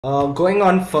Going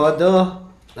on further,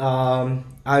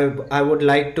 I would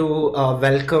like to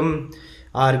welcome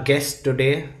our guest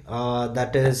today.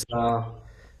 That is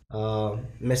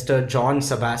Mr. John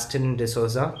Sebastian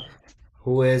Dsouza,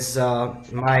 who is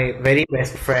my very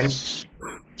best friend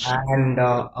and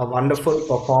a wonderful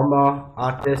performer,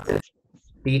 artist,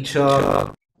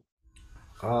 teacher,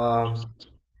 uh,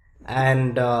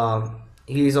 and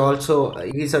he's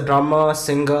a drummer,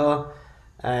 singer,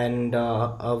 and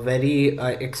a very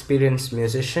experienced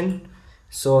musician.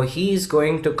 So he's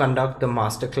going to conduct the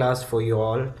masterclass for you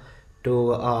all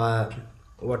to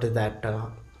what is that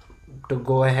to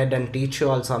go ahead and teach you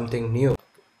all something new.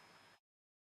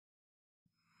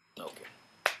 Okay,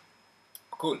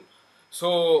 cool.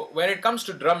 So when it comes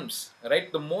to drums,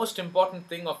 right, the most important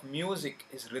thing of music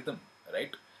is rhythm,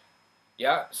 right?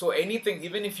 Yeah. So anything,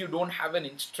 even if you don't have an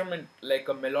instrument like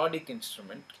a melodic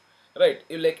instrument, right?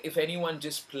 Like if anyone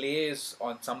just plays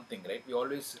on something, right, we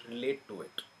always relate to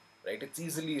it, right? It's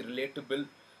easily relatable,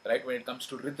 right, when it comes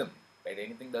to rhythm, right?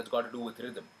 Anything that's got to do with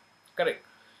rhythm, correct?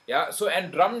 Yeah. So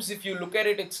and drums, if you look at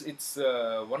it, it's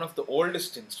one of the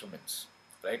oldest instruments,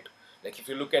 right? Like if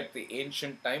you look at the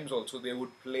ancient times, also they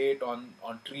would play it on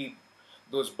tree,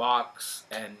 those barks,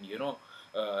 and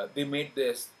they made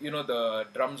this, the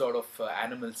drums out of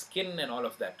animal skin and all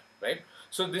of that, right?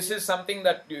 So this is something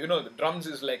that the drums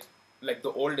is like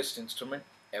the oldest instrument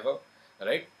ever,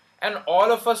 right? And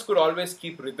all of us could always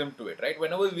keep rhythm to it, right?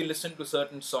 Whenever we listen to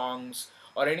certain songs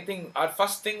or anything, our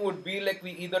first thing would be like we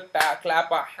either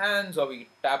clap our hands or we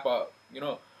tap our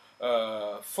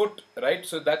foot, right?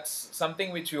 So that's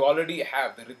something which we already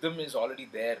have. The rhythm is already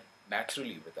there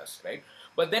naturally with us, right?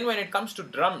 But then when it comes to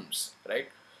drums, right?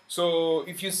 So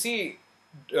if you see,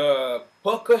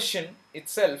 percussion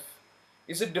itself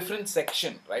is a different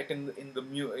section, right? In the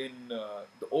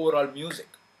overall music,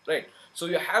 right? So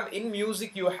you have in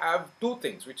music you have two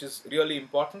things which is really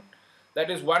important. That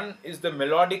is, one is the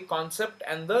melodic concept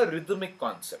and the rhythmic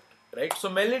concept, right? So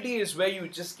melody is where you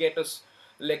just get a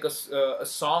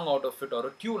song out of it or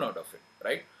a tune out of it,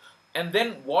 right? And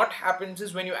then what happens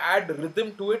is when you add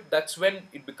rhythm to it, that's when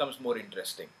it becomes more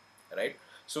interesting, right?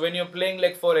 So when you're playing,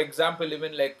 like for example,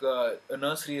 even like a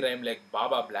nursery rhyme like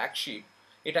Baba Black Sheep,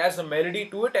 it has a melody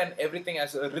to it and everything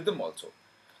has a rhythm also,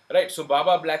 right? So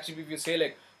Baba Black Sheep, if you say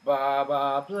like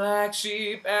Baba Black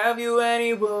Sheep, have you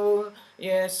any wool?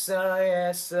 Yes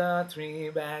sir, 3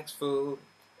 bags full,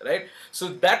 right? So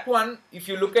that one, if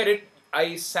you look at it,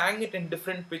 I sang it in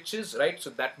different pitches, right? So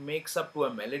that makes up to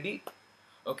a melody,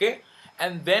 okay?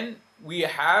 And then we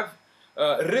have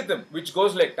rhythm, which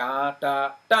goes like ta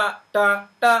ta ta ta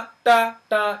ta ta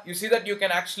ta. You see that you can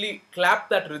actually clap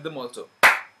that rhythm also.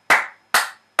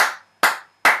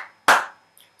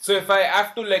 So if I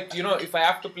have to, like, if I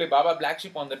have to play Baba Black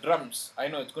Sheep on the drums, I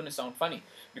know it's going to sound funny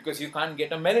because you can't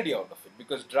get a melody out of it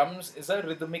because drums is a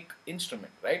rhythmic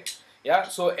instrument, right? Yeah.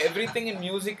 So everything in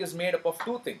music is made up of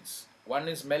two things. One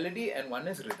is melody and one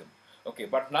is rhythm. Okay.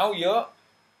 But now here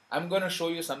I'm going to show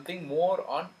you something more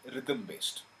on rhythm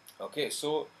based. Okay.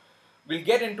 So we'll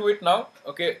get into it now.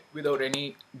 Okay. Without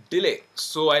any delay.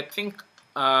 So I think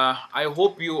I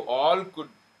hope you all could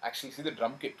actually see the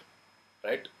drum kit,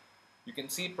 right? You can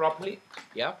see it properly.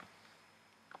 Yeah.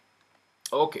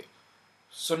 Okay.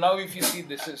 So now if you see,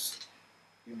 this is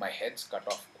my head's cut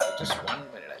off. Okay, just 1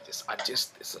 minute. I just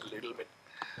adjust this a little bit.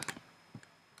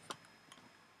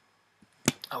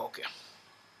 Okay.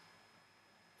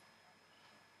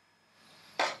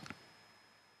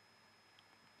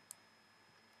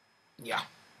 Yeah.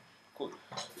 Cool.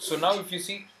 So now if you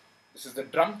see, this is the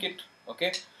drum kit.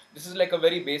 Okay. This is like a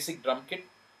very basic drum kit.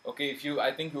 Okay. If you,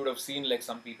 I think you would have seen like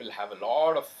some people have a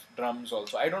lot of drums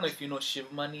also. I don't know if you know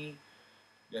Shiv Mani.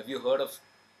 Have you heard of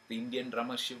the Indian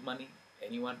drummer Shiv Mani?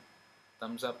 Anyone?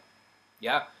 Thumbs up.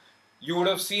 Yeah, you would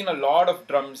have seen a lot of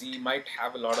drums. He might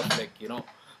have a lot of like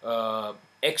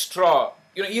extra.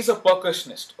 He's a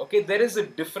percussionist. Okay, there is a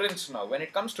difference now when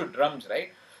it comes to drums,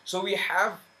 right? So we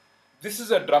have, this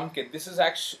is a drum kit. This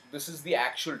is the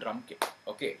actual drum kit.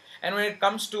 Okay, and when it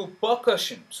comes to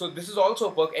percussion, so this is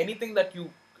also anything that you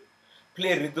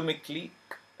play rhythmically,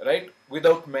 right,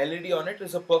 without melody on it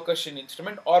is a percussion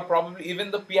instrument, or probably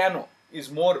even the piano is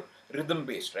more rhythm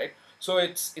based, right? So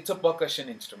it's a percussion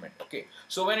instrument. Okay,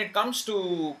 so when it comes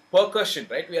to percussion,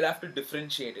 right, we'll have to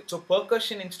differentiate it. So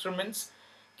percussion instruments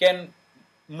can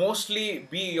mostly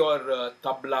be your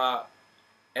tabla,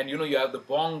 and you have the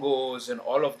bongos and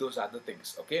all of those other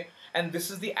things. Okay, and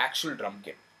this is the actual drum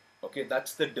kit. Okay,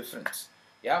 that's the difference.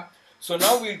 Yeah. So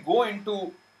now we'll go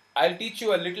into, I'll teach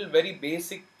you a little very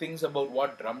basic things about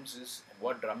what drums is and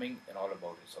what drumming and all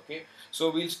about is. Okay,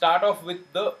 so we'll start off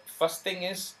with the first thing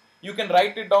is, you can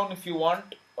write it down if you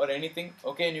want. or anything,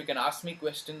 okay, and you can ask me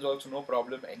questions also, no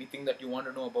problem, anything that you want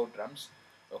to know about drums,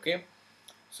 okay.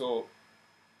 So,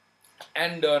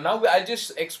 and now I'll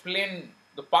just explain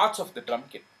the parts of the drum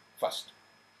kit first,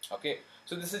 okay.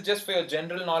 So this is just for your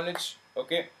general knowledge,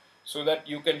 okay, so that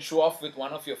you can show off with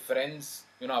one of your friends,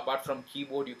 you know, apart from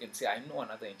keyboard, you can say, I know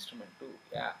another instrument too,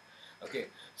 yeah, okay.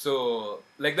 So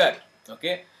like that,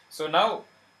 okay. So now,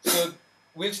 so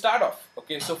we'll start off,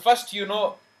 okay. So first, you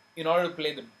know, in order to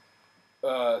play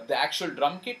the actual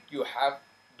drum kit, you have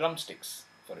drumsticks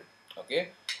for it, okay.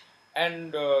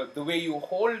 And the way you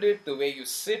hold it, the way you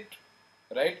sit,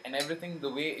 right, and everything, the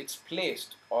way it's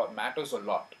placed or matters a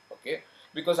lot, okay.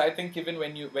 Because I think even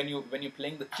when you're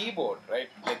playing the keyboard, right,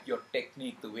 like your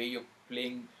technique, the way you're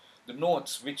playing the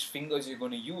notes, which fingers you're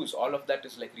going to use, all of that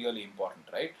is like really important,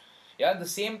 right. Yeah, the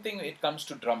same thing it comes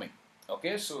to drumming,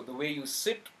 okay. So the way you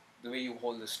sit, the way you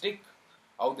hold the stick,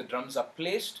 how the drums are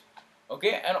placed,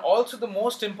 okay. And also the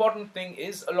most important thing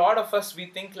is, a lot of us, we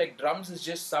think like drums is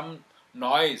just some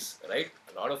noise, right,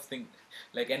 a lot of things,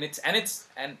 like,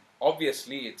 and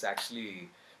obviously it's actually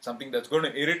something that's going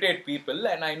to irritate people,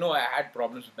 and I know I had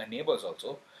problems with my neighbors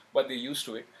also, but they're used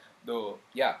to it though,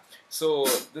 yeah. So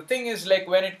the thing is, like,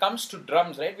 when it comes to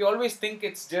drums, right, we always think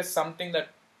it's just something that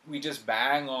we just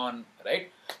bang on,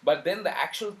 right, but then the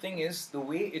actual thing is the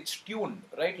way it's tuned,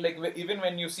 right, like even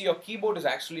when you see your keyboard is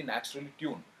actually naturally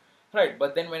tuned, right,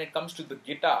 but then when it comes to the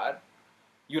guitar,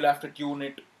 you'll have to tune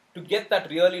it to get that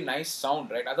really nice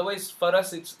sound, right? Otherwise, for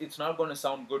us, it's not going to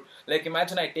sound good. Like,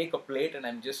 imagine I take a plate and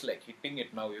I'm just like hitting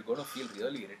it now. You're going to feel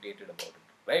really irritated about it,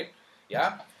 right?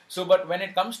 Yeah. So, but when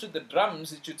it comes to the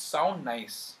drums, it should sound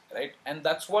nice, right? And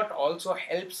that's what also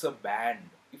helps a band.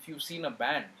 If you've seen a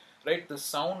band, right, the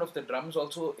sound of the drums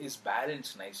also is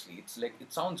balanced nicely. It's like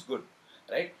it sounds good,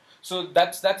 right? So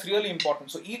that's really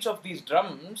important. So each of these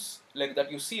drums, like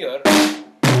that you see here,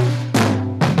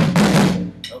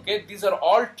 okay, these are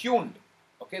all tuned,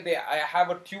 okay. I have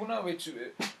a tuner which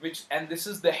and this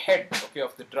is the head, okay,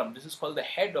 of the drum. This is called the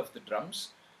head of the drums,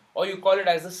 or you call it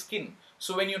as the skin.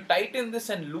 So when you tighten this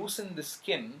and loosen the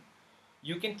skin,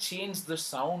 you can change the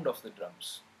sound of the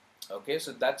drums, okay.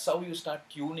 So that's how you start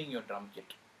tuning your drum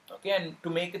kit, okay, and to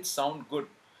make it sound good,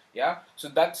 yeah. So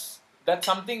that's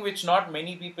something which not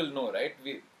many people know, right.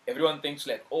 Everyone thinks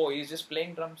like, oh, he's just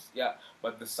playing drums, yeah,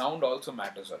 but the sound also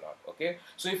matters a lot, okay.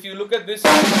 So if you look at this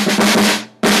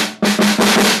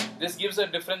gives a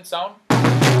different sound,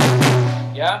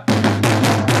 yeah.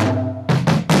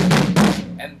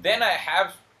 And then I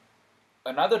have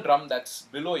another drum that's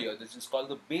below here. This is called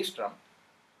the bass drum,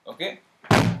 okay,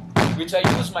 which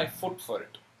I use my foot for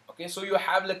it, okay. So you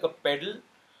have like a pedal,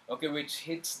 okay, which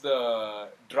hits the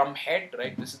drum head,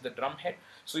 right. This is the drum head.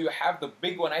 So you have the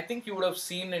big one. I think you would have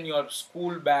seen in your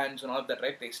school bands and all that,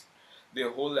 right. They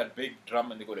hold that big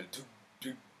drum and they go like dug,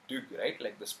 dug, dug, right,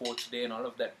 like the sports day and all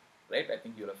of that, right. I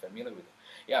think you're familiar with it,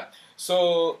 yeah.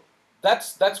 So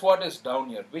that's what is down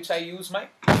here, which I use my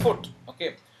foot,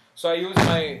 okay. So I use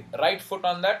my right foot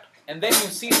on that, and then you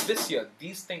see this here,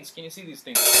 these things. Can you see these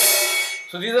things?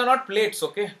 So these are not plates,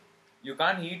 okay. You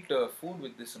can't eat food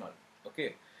with this and all,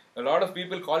 okay. A lot of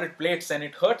people call it plates, and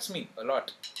it hurts me a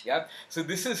lot, yeah. So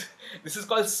this is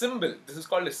called cymbal. This is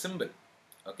called a cymbal,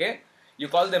 okay. You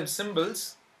call them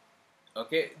cymbals,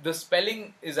 okay. The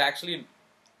spelling is actually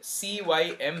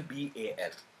cymbal,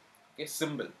 okay.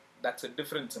 Cymbal. That's a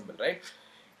different symbol, right?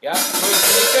 Yeah. So if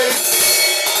you look at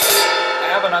it, I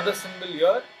have another symbol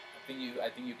here. I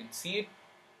think you can see it.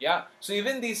 Yeah. So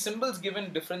even these symbols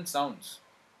given different sounds.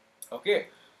 Okay.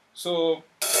 So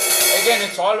again,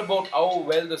 it's all about how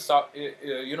well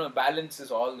the balances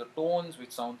all the tones,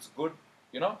 which sounds good.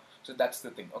 You know. So that's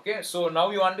the thing. Okay. So now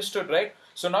you understood, right?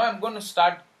 So now I'm going to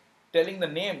start telling the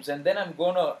names, and then I'm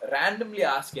going to randomly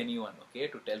ask anyone, okay,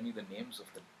 to tell me the names of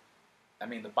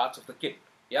the parts of the kit.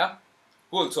 Yeah.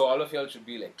 Cool. So all of y'all should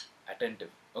be like attentive.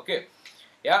 Okay.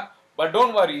 Yeah. But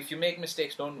don't worry, if you make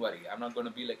mistakes, don't worry. I'm not going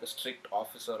to be like a strict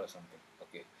officer or something.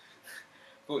 Okay.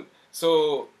 Cool.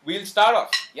 So we'll start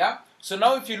off. Yeah. So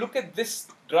now if you look at this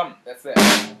drum, that's there.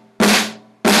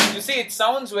 You see, it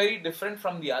sounds very different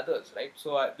from the others, right?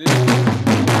 So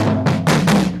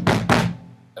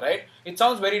right? It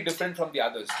sounds very different from the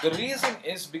others. The reason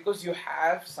is because you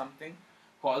have something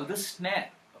called the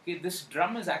snare. Okay, this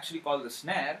drum is actually called the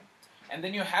snare, and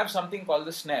then you have something called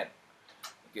the snare.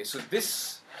 Okay, so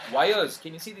this wires,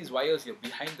 can you see these wires here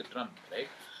behind the drum, right?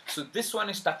 So this one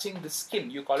is touching the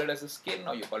skin. You call it as a skin,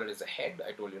 or you call it as a head,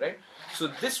 I told you, right? So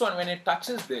this one, when it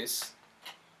touches this,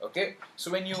 okay,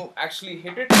 so when you actually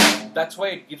hit it, that's why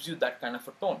it gives you that kind of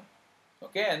a tone.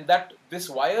 Okay, and this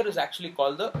wire is actually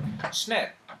called the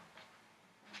snare.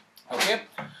 Okay,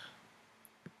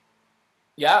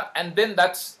 Yeah, and then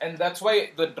that's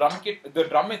why the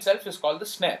drum itself is called the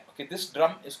snare. Okay, this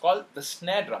drum is called the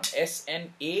snare drum.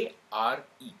 SNARE.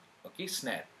 Okay,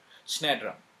 snare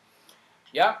drum.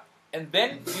 Yeah, and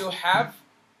then you have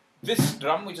this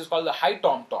drum which is called the high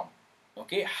tom tom.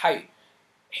 Okay, high,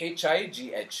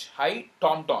 high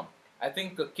tom tom. I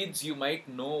think kids, you might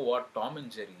know what Tom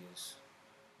and Jerry is.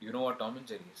 You know what Tom and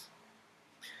Jerry is,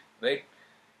 right?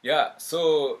 Yeah,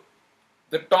 so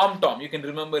the tom tom, you can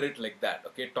remember it like that.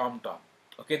 Okay, tom tom.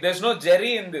 Okay, there's no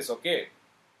Jerry in this. Okay,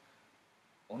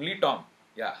 only Tom.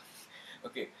 Yeah.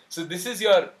 Okay, so this is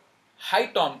your high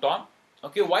tom tom.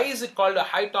 Okay, why is it called a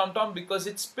high tom tom? Because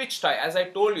it's pitched high, as I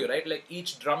told you, right? Like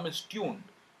each drum is tuned,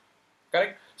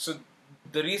 correct? So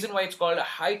the reason why it's called a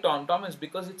high tom tom is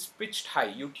because it's pitched high.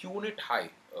 You tune it high,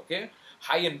 okay?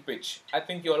 High in pitch. I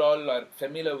think you all are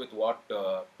familiar with what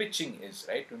pitching is,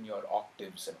 right? In your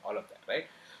octaves and all of that, right?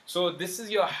 So this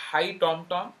is your high tom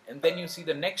tom, and then you see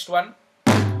the next one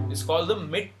is called the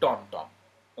mid tom tom.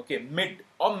 Okay, mid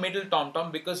or middle tom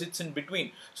tom, because it's in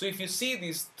between. So if you see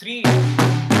these three,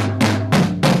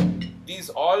 these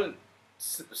all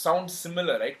sound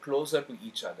similar, right? Closer to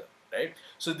each other, right?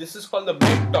 So this is called the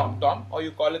mid tom tom, or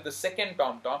you call it the second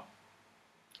tom tom.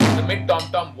 The mid tom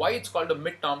tom. Why it's called the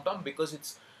mid tom tom? Because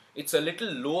it's a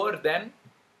little lower than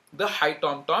the high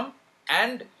tom tom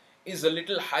and is a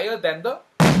little higher than the.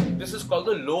 This is called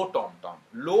the low tom tom.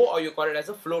 Low, or you call it as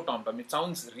a flow tom tom. It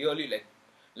sounds really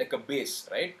like a bass,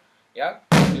 right? Yeah,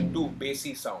 too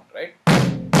bassy sound, right?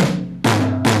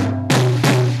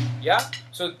 Yeah,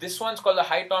 so this one's called the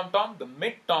high tom tom, the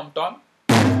mid tom tom,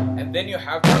 and then you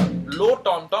have the low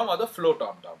tom tom or the flow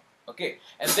tom tom. Okay,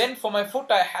 and then for my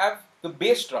foot I have the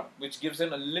bass drum, which gives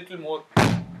in a little more.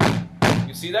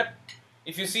 You see that?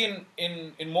 If you see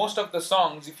in most of the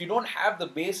songs, if you don't have the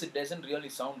bass, it doesn't really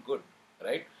sound good,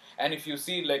 right? And if you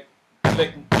see like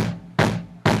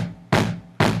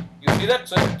you see that?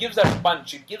 So it gives that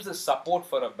punch, it gives the support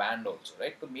for a band also,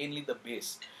 right? So mainly the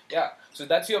bass. Yeah, so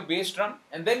that's your bass drum.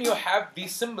 And then you have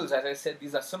these cymbals, as I said,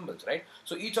 these are cymbals, right?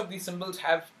 So each of these cymbals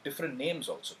have different names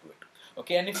also to it.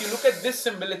 Okay, and if you look at this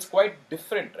cymbal, it's quite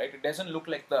different, right? It doesn't look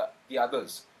like the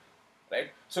others,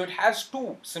 right? So it has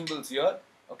two cymbals here,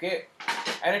 okay,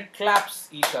 and it claps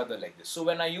each other like this. So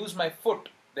when I use my foot,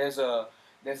 there's a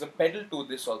pedal to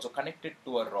this also connected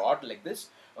to a rod like this.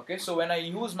 Okay, so when I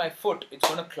use my foot, it's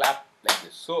going to clap like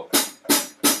this. So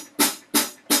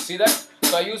see that?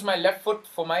 So I use my left foot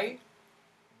for my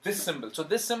this symbol. So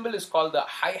this symbol is called the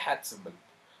hi-hat symbol.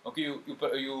 Okay,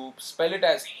 you spell it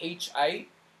as HIHAT.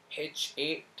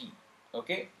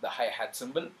 Okay, the hi-hat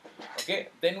symbol. Okay,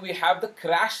 then we have the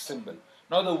crash symbol.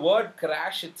 Now the word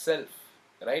crash itself,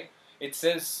 right? It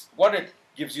says what it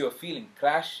gives you a feeling.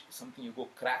 Crash is something you go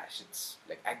crash. It's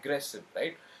like aggressive,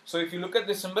 right? So if you look at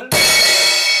the symbol,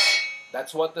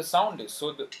 that's what the sound is.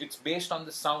 So it's based on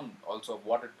the sound also of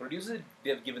what it produces.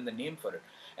 They have given the name for it.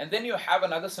 And then you have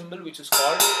another symbol which is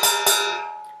called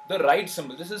the ride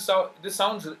symbol. This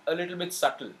sounds a little bit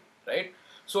subtle, right?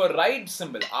 So a ride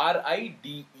symbol,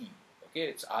 RIDE. Okay,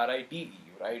 it's RIDE.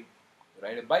 You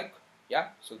ride a bike. Yeah,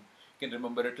 so you can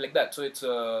remember it like that. So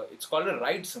it's called a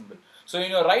ride symbol. So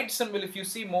in your ride symbol, if you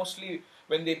see mostly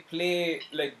when they play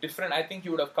like different, I think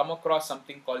you would have come across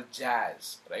something called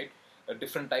jazz, right? A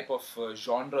different type of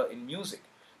genre in music,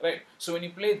 right? So when you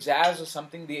play jazz or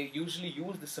something, they usually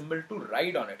use the symbol to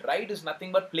ride on it. Ride is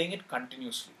nothing but playing it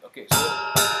continuously. Okay,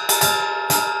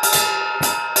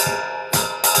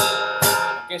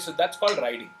 so that's called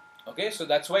riding. Okay, so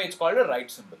that's why it's called a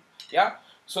ride symbol. Yeah.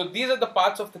 So these are the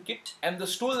parts of the kit, and the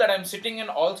stool that I'm sitting in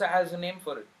also has a name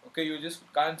for it. Okay, you just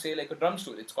can't say like a drum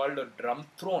stool. It's called a drum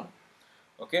throne.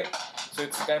 Okay, so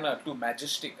it's kind of too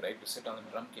majestic, right, to sit on the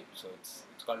drum kit. So it's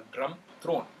called drum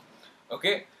throne.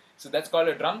 Okay, so that's called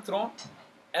a drum throne.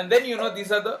 And then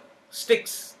these are the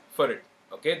sticks for it.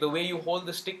 Okay, the way you hold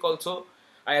the stick also,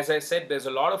 as I said, there's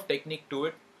a lot of technique to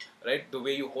it, right? The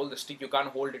way you hold the stick, you can't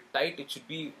hold it tight. It should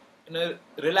be in a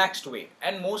relaxed way.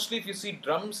 And mostly if you see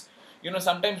drums,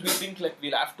 sometimes we think like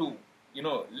we'll have to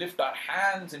lift our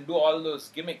hands and do all those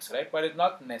gimmicks, right? But it's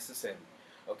not necessary.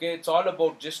 Okay, it's all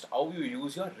about just how you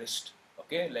use your wrist.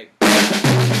 Okay, like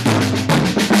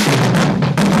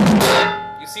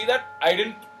you see that I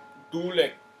didn't do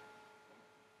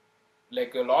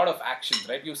like a lot of actions,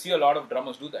 right? You see a lot of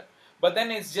drummers do that, but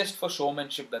then it's just for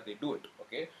showmanship that they do it.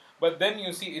 Okay, but then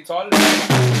you see it's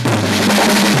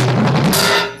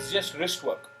just wrist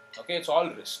work. Okay, it's all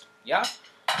wrist. Yeah.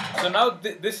 So now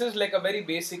this is like a very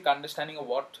basic understanding of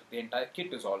what the entire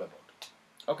kit is all about.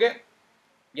 Okay.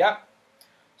 Yeah.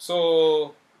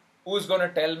 So who's gonna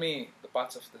tell me the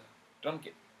parts of the drum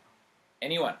kit?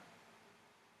 Anyone?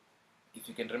 If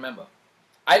you can remember.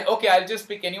 I'll just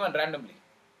pick anyone randomly.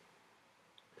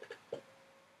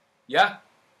 Yeah.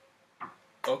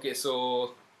 Okay,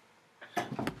 so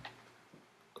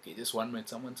okay, just 1 minute.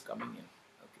 Someone's coming in.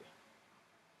 Okay.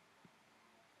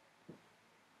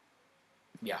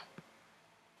 Yeah.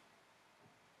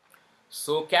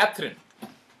 So Catherine,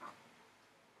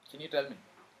 can you tell me?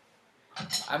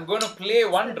 I'm going to play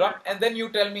one drum and then you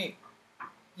tell me.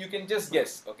 You can just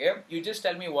guess. Okay. You just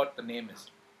tell me what the name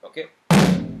is. Okay.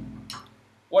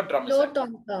 What drum is Low that?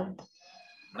 tom tom.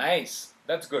 Nice.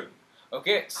 That's good.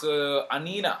 Okay. So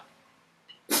Anina.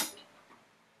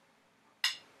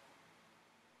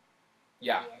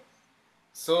 Yeah. Yes.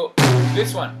 So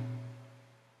this one.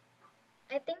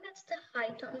 I think that's the high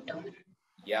tom tom.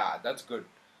 Yeah, that's good.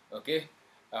 Okay.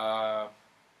 Uh,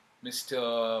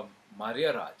 Mr.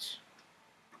 Maria Raj.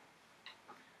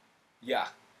 Yeah.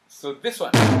 So this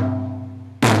one.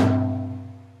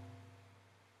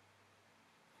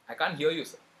 I can't hear you,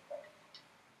 sir.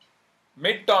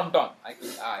 Mid tom tom. I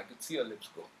could see your lips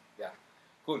go. Yeah.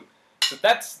 Cool. So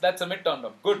that's a mid tom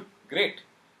tom. Good. Great.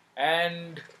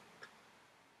 And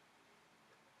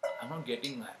I'm not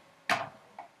getting that.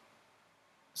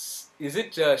 Is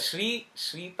it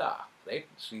Shrita? Right?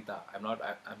 Shrita.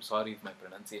 I'm sorry if my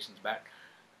pronunciation's bad.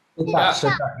 Shweta, Yeah.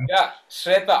 Shweta. Yeah.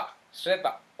 Shreta.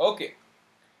 Shreta. Okay.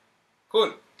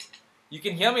 Cool. You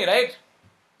can hear me, right?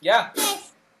 Yeah.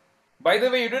 Yes. By the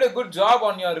way, you did a good job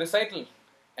on your recital.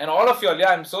 And all of y'all, yeah,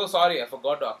 I'm so sorry. I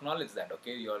forgot to acknowledge that,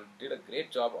 okay? You all did a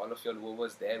great job. All of y'all who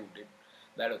was there who did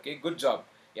that, okay? Good job.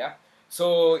 Yeah.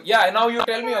 So, yeah, now you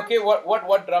tell me, okay,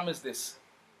 what drum is this?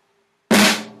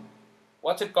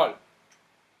 What's it called?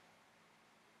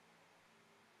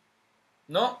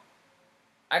 No?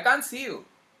 I can't see you.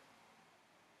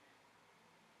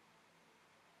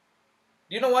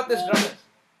 Do you know what this drum is?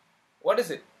 What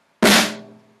is it?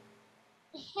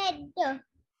 Head.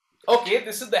 Okay,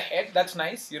 this is the head. That's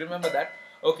nice. You remember that.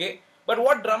 Okay. But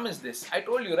what drum is this? I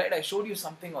told you, right? I showed you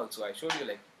something also. I showed you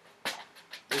like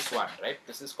this one, right?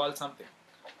 This is called something.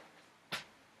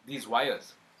 These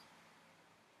wires.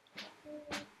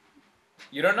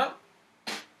 You don't know?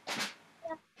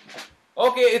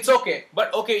 Okay, it's okay.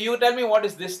 But okay, you tell me what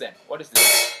is this then? What is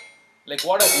this? Like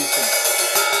what are these things?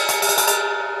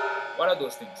 What are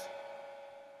those things?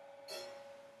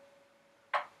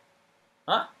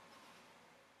 Huh?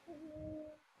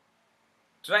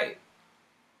 Try.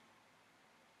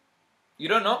 You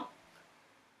don't know?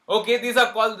 Okay, these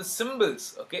are called the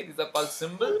cymbals. Okay, these are called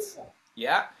cymbals.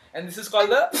 Yeah. And this is called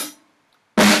the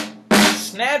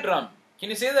snare drum. Can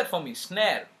you say that for me?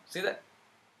 Snare. Say that.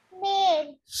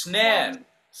 Male. Snare.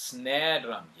 Snare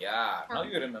drum. Yeah. Now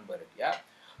you remember it. Yeah.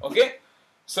 Okay.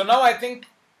 So now I think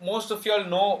most of y'all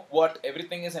know what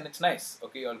everything is and it's nice.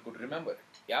 Okay, y'all could remember it.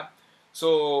 Yeah.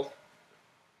 So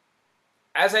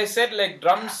as I said, like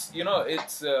drums,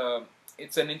 it's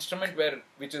an instrument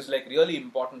which is like really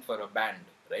important for a band,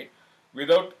 right?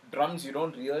 Without drums, you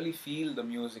don't really feel the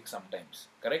music sometimes,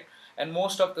 correct? And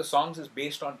most of the songs is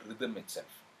based on rhythm itself.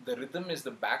 The rhythm is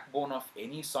the backbone of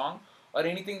any song or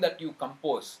anything that you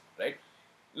compose, right?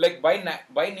 Like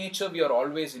by nature, we are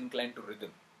always inclined to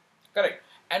rhythm, correct?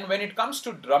 And when it comes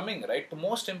to drumming, right, the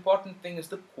most important thing is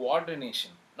the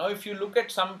coordination. Now, if you look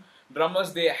at some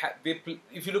drummers,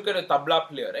 if you look at a tabla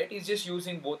player, right, he's just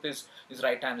using both his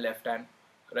right hand, left hand,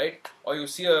 right? Or you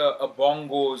see a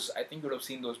bongos. I think you would have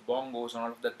seen those bongos and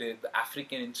all of that. The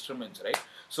African instruments, right?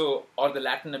 So, or the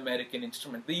Latin American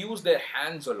instrument, they use their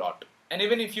hands a lot. And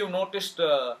even if you noticed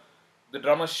the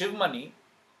drummer Shivmani,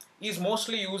 he's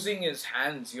mostly using his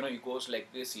hands. He goes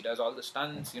like this. He does all the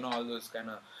stunts. All those kind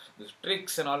of those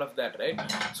tricks and all of that, right?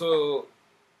 So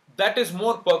that is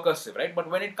more percussive, right? But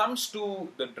when it comes to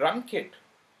the drum kit,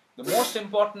 the most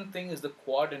important thing is the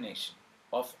coordination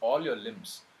of all your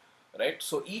limbs, right?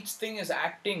 So each thing is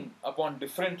acting upon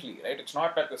differently, right? It's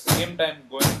not at the same time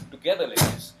going together like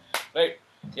this, right?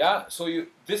 Yeah. So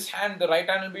this hand, the right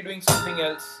hand will be doing something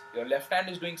else. Your left hand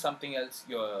is doing something else.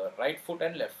 Your right foot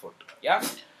and left foot. Yeah.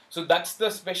 So that's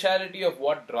the speciality of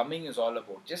what drumming is all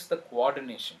about. Just the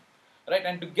coordination, right?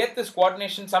 And to get this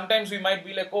coordination, sometimes we might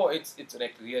be like, oh, it's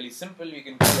like really simple. We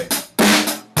can do like,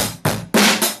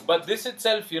 but this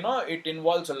itself, it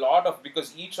involves a lot of,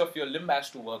 because each of your limb has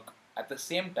to work at the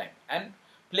same time and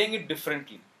playing it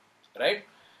differently, right?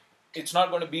 It's not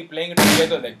going to be playing it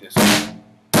together like this.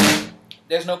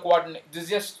 There's no coordinate. This is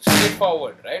just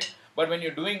straightforward, right? But when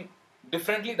you're doing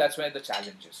differently, that's where the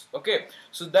challenge is. Okay,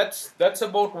 so that's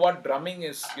about what drumming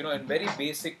is. In very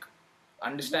basic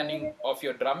understanding of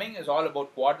your drumming is all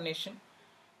about coordination,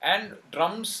 and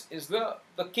drums is the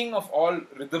king of all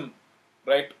rhythm,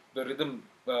 right? The rhythm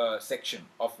section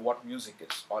of what music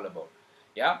is all about.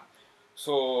 Yeah.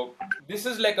 So this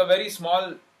is like a very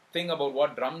small thing about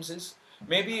what drums is.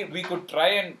 Maybe we could try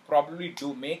and probably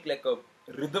do make like a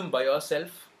rhythm by yourself.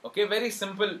 Okay, very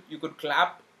simple. You could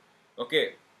clap.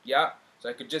 Okay, yeah. So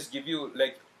I could just give you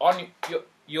like on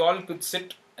you all could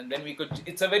sit, and then we could.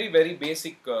 It's a very very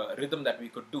basic rhythm that we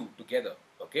could do together.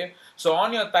 Okay, so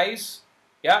on your thighs,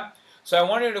 yeah. So I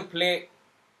want you to play.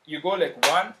 You go like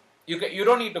one. You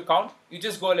don't need to count. You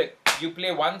just go like you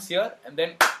play once here, and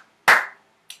then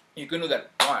you can do that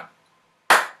one.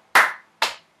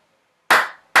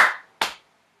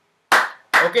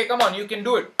 Okay, come on, you can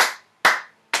do it.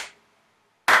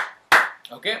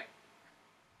 Okay.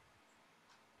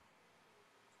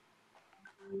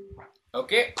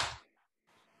 Okay.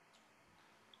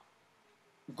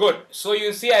 Good. So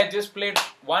you see, I just played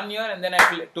one here and then I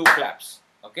played two claps.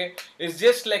 Okay. It's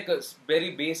just like a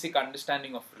very basic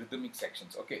understanding of rhythmic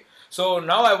sections. Okay. So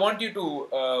now I want you to,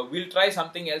 we'll try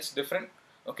something else different.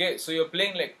 Okay. So you're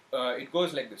playing like, it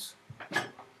goes like this.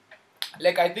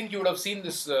 Like I think you would have seen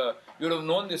this, you would have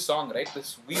known this song, right?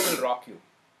 This We Will Rock You.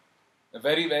 A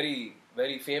very, very,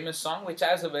 very famous song which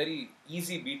has a very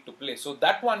easy beat to play. So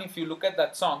that one, if you look at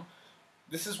that song,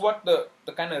 this is what the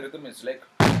kind of rhythm is like.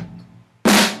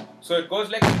 So it goes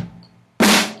like,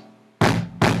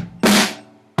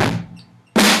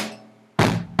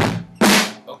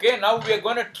 okay, now we are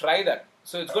going to try that.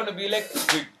 So it's going to be like,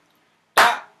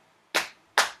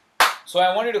 so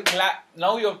I want you to clap.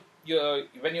 Now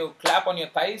when you clap on your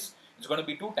thighs, it's going to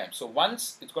be two times. So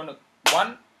once, it's going to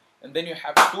one, and then you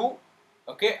have two.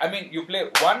 Okay, I mean you play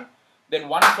one, then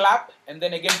one clap, and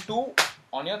then again two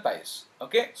on your thighs.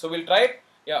 Okay, so we'll try it.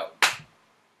 Yeah.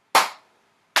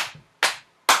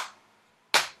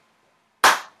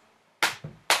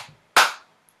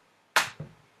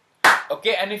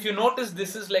 Okay, and if you notice,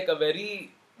 this is like a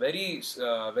very, very,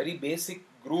 very basic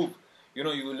groove. You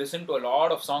know, you listen to a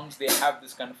lot of songs, they have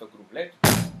this kind of a groove, right?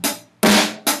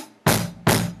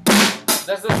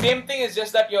 That's the same thing, it's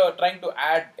just that you're trying to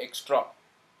add extra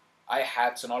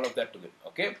hi-hats and all of that to it,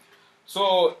 okay?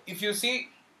 So, if you see,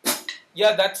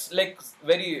 yeah, that's like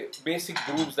very basic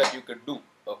grooves that you could do,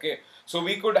 okay? So,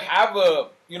 we could have a,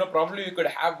 you know, probably we could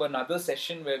have another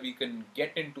session where we can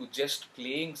get into just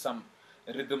playing some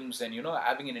rhythms and, you know,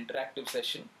 having an interactive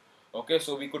session. Okay,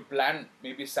 so we could plan,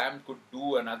 maybe Sam could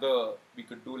do another, we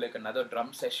could do like another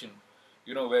drum session,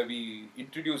 you know, where we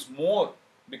introduce more,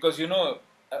 because, you know,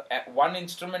 one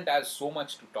instrument has so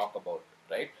much to talk about,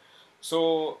 right?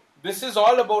 So this is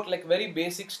all about like very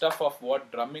basic stuff of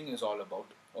what drumming is all about,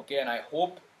 okay? And I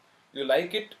hope you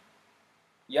like it,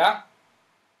 yeah?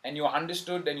 And you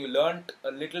understood and you learned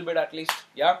a little bit at least,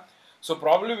 yeah? So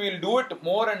probably we'll do it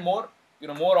more and more, you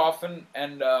know, more often,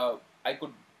 and I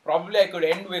could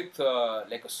end with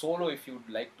like a solo if you'd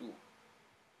like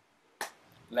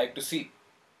to see,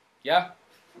 yeah.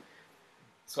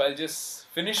 So I'll just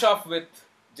finish off with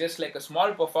just like a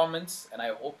small performance, and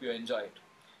I hope you enjoy it,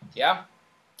 yeah.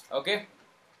 Okay,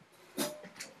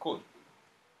 cool.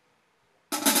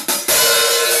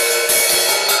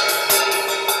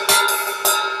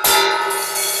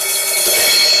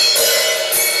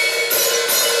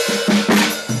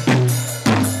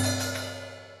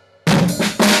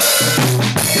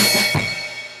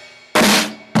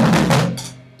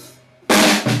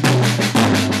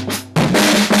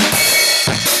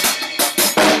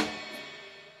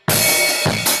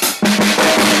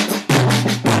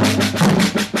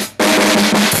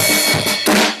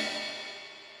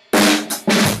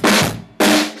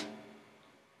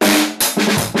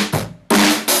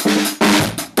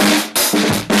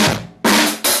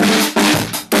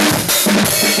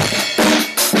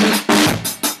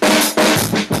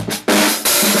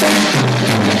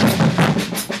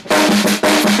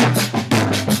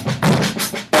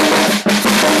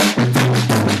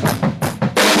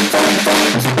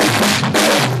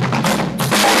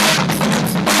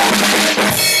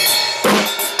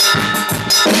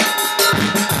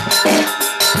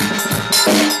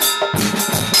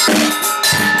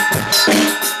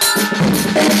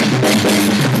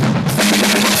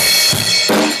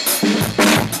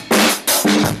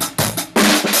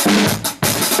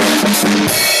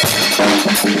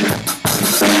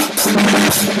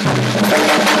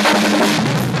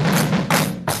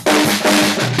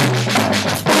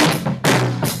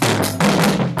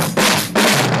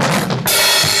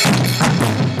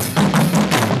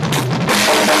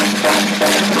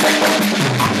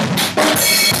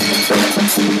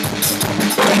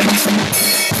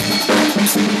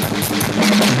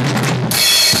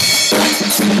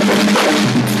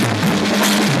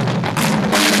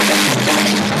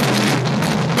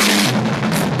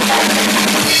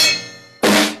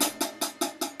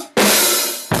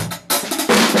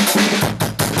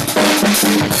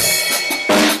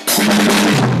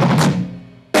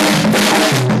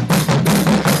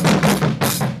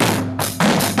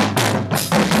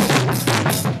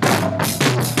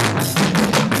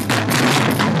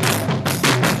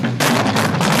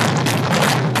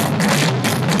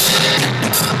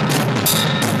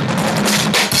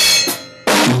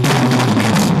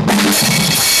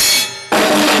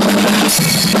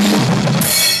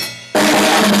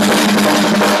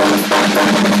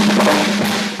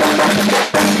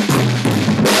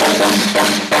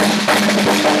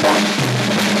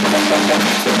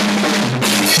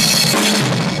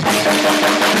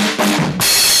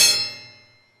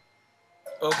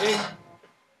 Okay,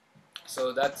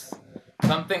 so that's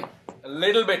something a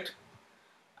little bit.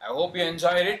 I hope you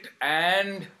enjoyed it,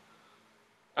 and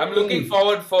I'm looking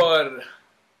forward for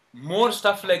more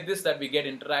stuff like this, that we get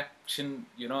interaction,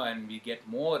 and we get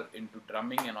more into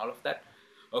drumming and all of that.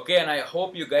 Okay, and I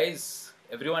hope you guys,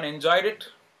 everyone enjoyed it.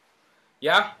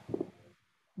 Yeah,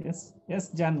 Yes,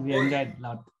 John, we enjoyed a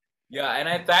lot. yeah, and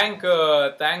I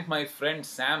thank my friend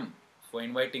Sam for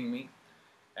inviting me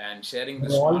and sharing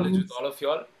this knowledge with Always, all of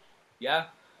y'all. Yeah,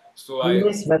 so I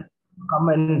always welcome to come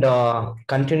and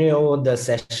continue the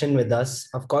session with us.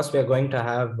 Of course, we are going to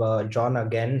have John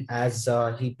again, as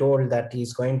he told that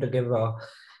he's going to give a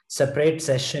separate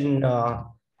session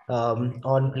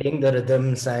on playing the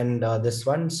rhythms and this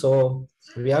one. So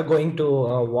we are going to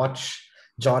watch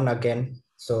John again.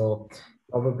 So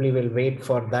probably we'll wait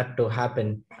for that to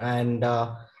happen. And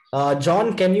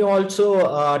John, can you also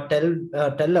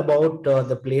tell about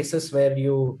the places where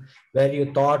you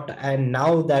thought, and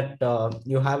now that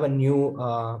you have a new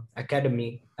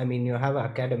academy, I mean, you have an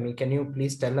academy, can you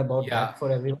please tell about yeah. that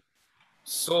for everyone?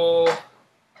 So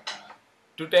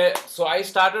so I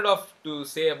started off to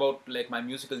say about like my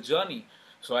musical journey.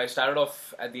 So I started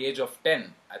off at the age of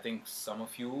 10. I think some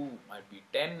of you might be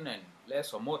 10 and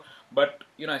less or more, but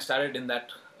I started in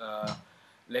that,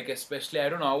 like, especially, I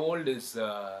don't know how old is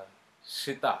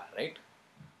Shita, right?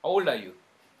 How old are you?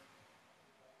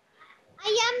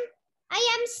 I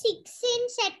am 6 in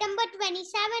September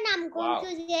 27. I'm going Wow,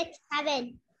 to get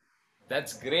 7.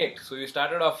 that's great. So you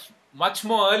started off much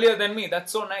more earlier than me.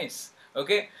 That's so nice.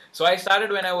 Okay, so I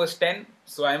started when I was 10.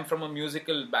 So I'm from a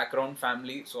musical background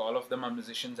family. So all of them are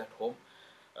musicians at home,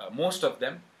 most of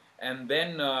them. And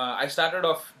then I started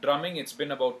off drumming. It's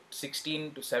been about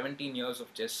 16 to 17 years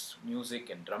of just music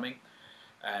and drumming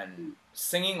and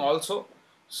singing also.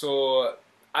 So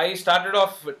I started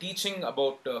off teaching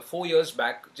about 4 years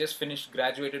back. Just finished,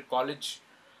 graduated college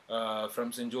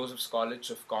from St. Joseph's College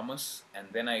of Commerce, and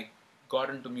then I got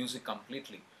into music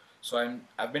completely. So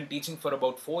I've been teaching for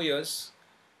about 4 years.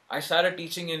 I started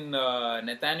teaching in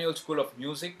Nathaniel School of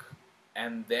Music,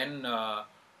 and then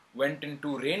went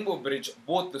into Rainbow Bridge,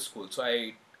 both the schools. So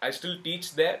I still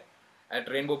teach there at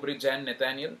Rainbow Bridge and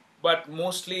Nathaniel, but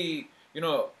mostly,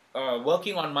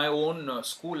 working on my own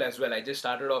school as well. I just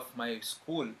started off my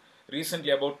school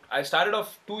recently. I started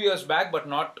off 2 years back, but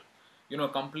not,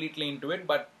 completely into it.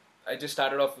 But I just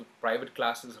started off with private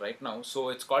classes right now. So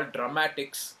it's called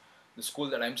Dramatics, the school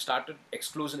that I'm started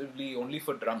exclusively only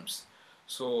for drums.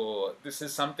 So this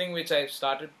is something which I've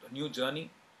started a new journey.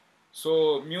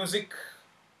 So music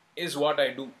is what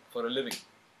I do for a living.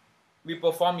 We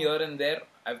perform here and there.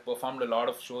 I've performed a lot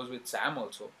of shows with Sam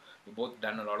also. We both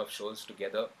done a lot of shows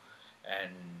together,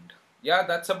 and yeah,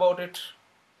 that's about it.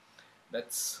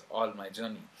 That's all my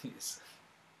journey is.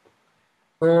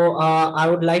 So I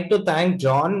would like to thank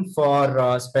John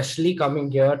for specially coming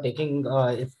here, taking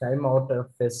his time out of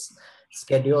his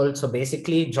schedule. So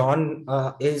basically, John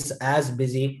is as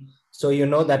busy. So you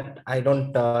know that I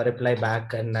don't reply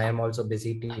back, and I am also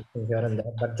busy teaching here and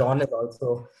there. But John is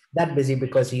also that busy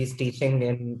because he's teaching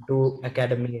in two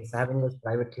academies, having his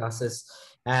private classes,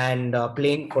 and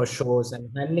playing for shows and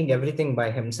handling everything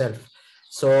by himself.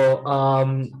 So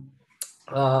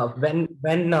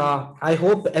I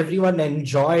hope everyone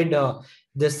enjoyed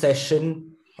this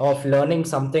session of learning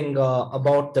something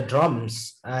about the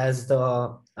drums, as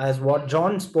what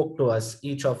John spoke to us,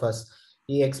 each of us.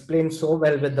 He explained so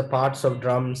well with the parts of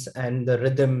drums and the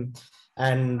rhythm,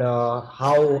 and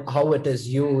how it is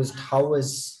used, how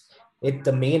is it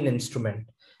the main instrument.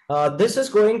 This is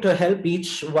going to help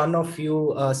each one of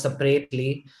you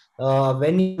separately.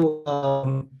 When you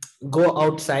go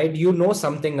outside, you know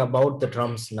something about the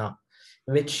drums now,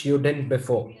 which you didn't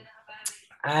before,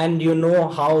 and you know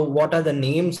what are the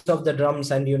names of the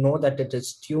drums, and you know that it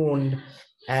is tuned,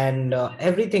 and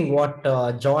everything what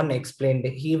John explained,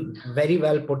 he very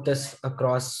well put this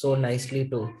across so nicely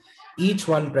to each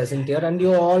one present here, and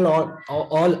you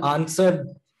all answered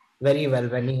very well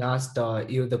when he asked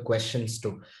you the questions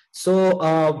too. So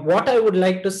what I would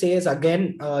like to say is,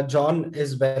 again, John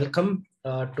is welcome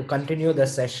to continue the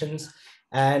sessions,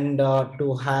 and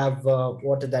to have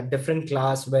what is that different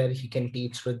class where he can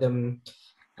teach rhythm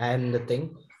and the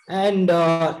thing. And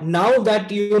now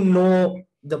that you know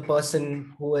the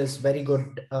person who is very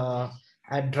good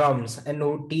at drums and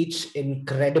who teach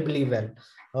incredibly well,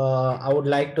 I would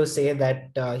like to say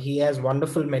that he has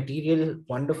wonderful material,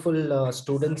 wonderful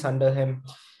students under him,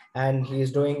 and he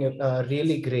is doing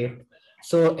really great.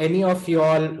 So any of you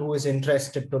all who is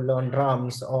interested to learn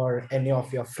drums, or any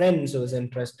of your friends who is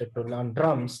interested to learn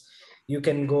drums, you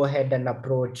can go ahead and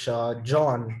approach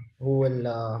John, who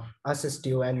will assist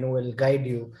you and who will guide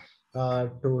you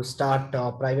to start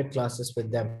private classes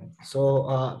with them.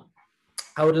 So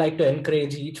I would like to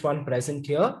encourage each one present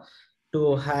here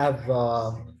to have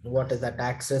what is that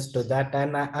access to that,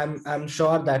 and I'm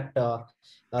sure that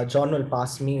John will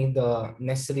pass me the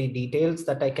necessary details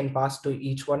that I can pass to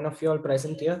each one of you all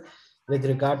present here with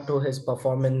regard to his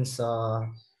performance.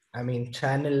 I mean,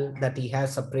 channel that he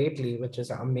has separately, which is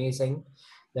amazing,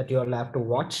 that you all have to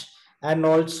watch, and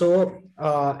also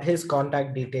his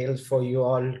contact details for you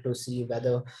all to see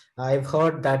whether I've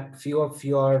heard that few of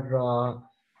your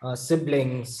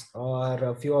siblings or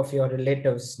a few of your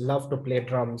relatives love to play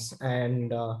drums,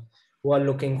 and who are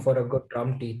looking for a good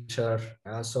drum teacher.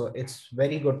 So it's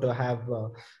very good to have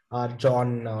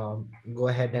John go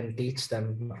ahead and teach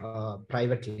them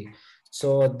privately.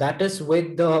 So that is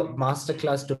with the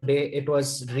masterclass today. It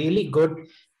was really good.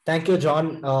 Thank you,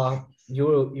 John.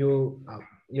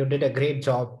 You did a great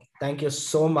job. Thank you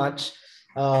so much.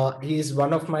 He's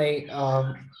one of my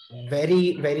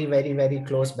very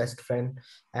close best friend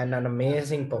and an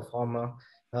amazing performer.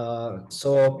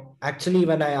 So actually,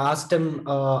 when I asked him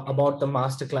about the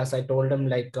masterclass, I told him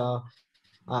like,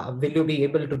 will you be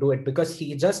able to do it? Because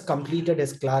he just completed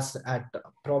his class at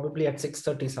probably at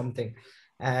 6:30 something,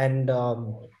 and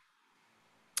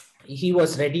he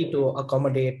was ready to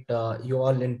accommodate you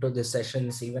all into the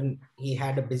sessions. Even he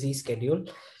had a busy schedule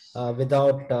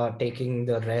without taking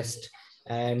the rest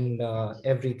and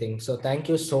everything. So thank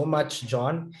you so much,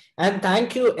 John, and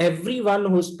thank you everyone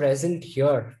who's present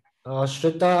here.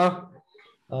 Shrita,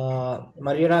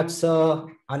 Mariraj sir,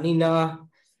 Anina,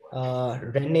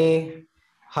 Rene,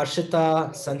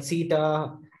 Harshita,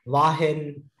 Sansita,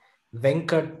 Vahin,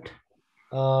 Venkat.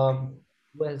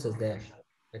 Who else is there?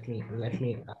 Let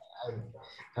me.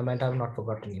 I might have not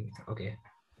forgotten him. Okay,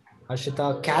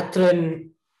 Harshita,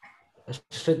 Catherine,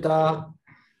 Shrita.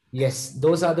 Yes,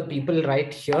 those are the people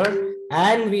right here,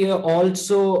 and we are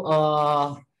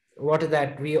also what is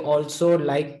that? We also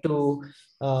like to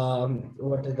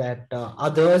what is that?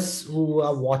 Others who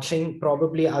are watching,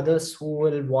 probably others who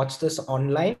will watch this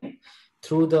online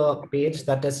through the page.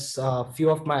 That is few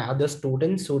of my other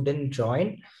students who didn't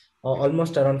join,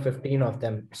 almost around 15 of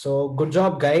them. So good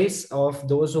job, guys, of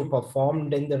those who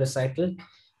performed in the recital.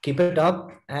 Keep it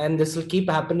up, and this will keep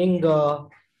happening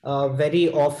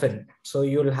very often. So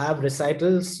you'll have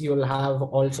recitals, you'll have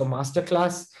also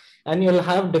masterclass, and you'll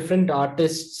have different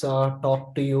artists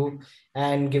talk to you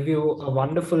and give you a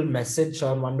wonderful message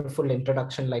or wonderful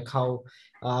introduction, like how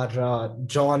our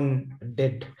John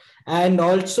did. And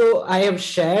also, I have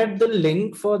shared the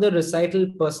link for the recital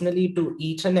personally to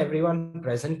each and everyone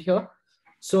present here.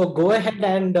 So go ahead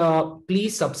and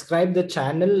please subscribe the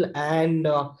channel and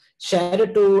share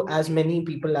it to as many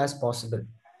people as possible.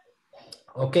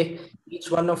 Okay, each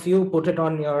one of you put it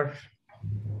on your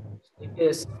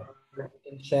status, or you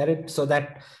can share it so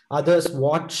that others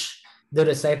watch the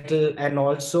recital and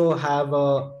also have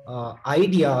a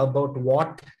idea about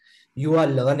what you are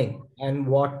learning and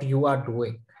what you are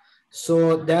doing.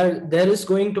 So there is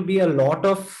going to be a lot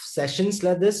of sessions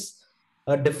like this,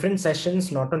 different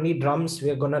sessions. Not only drums, we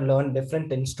are going to learn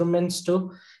different instruments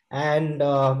too. And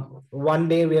one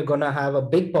day we are going to have a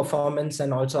big performance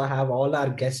and also have all our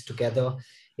guests together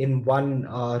in one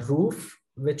roof,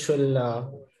 which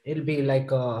will it'll be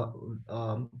like a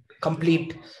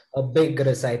complete a big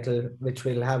recital which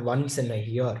we'll have once in a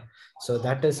year. So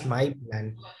that is my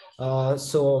plan.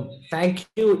 So thank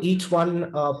you each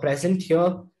one present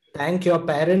here. Thank your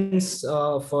parents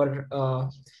for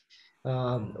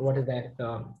what is that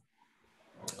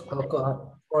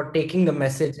for taking the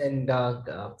message and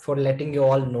for letting you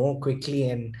all know quickly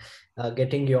and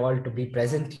getting you all to be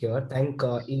present here. Thank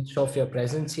each of your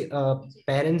presence,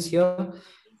 parents here,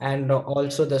 and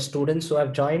also the students who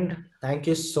have joined. Thank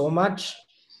you so much.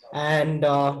 And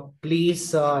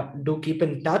please do keep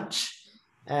in touch,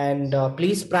 and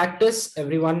please practice,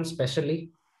 everyone,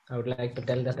 especially. I would like to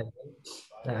tell that again.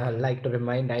 I'd like to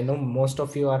remind, I know most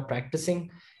of you are practicing,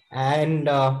 and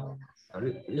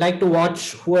like to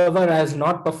watch whoever has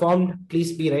not performed.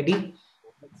 Please be ready.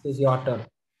 This is your turn.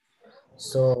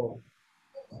 So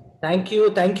thank you,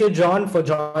 John, for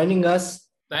joining us.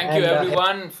 Thank And you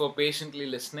everyone for patiently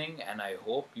listening, and I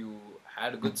hope you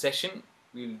had a good session.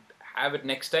 We'll have it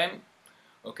next time.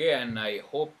 Okay, and I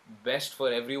hope best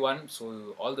for everyone.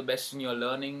 So all the best in your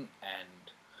learning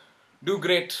and do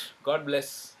great. God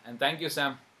bless. And thank you,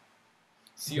 Sam.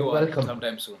 See you you're all welcome.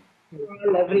 sometime soon.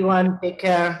 Well, everyone, take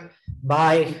care.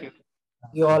 Bye. See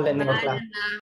you all in your class.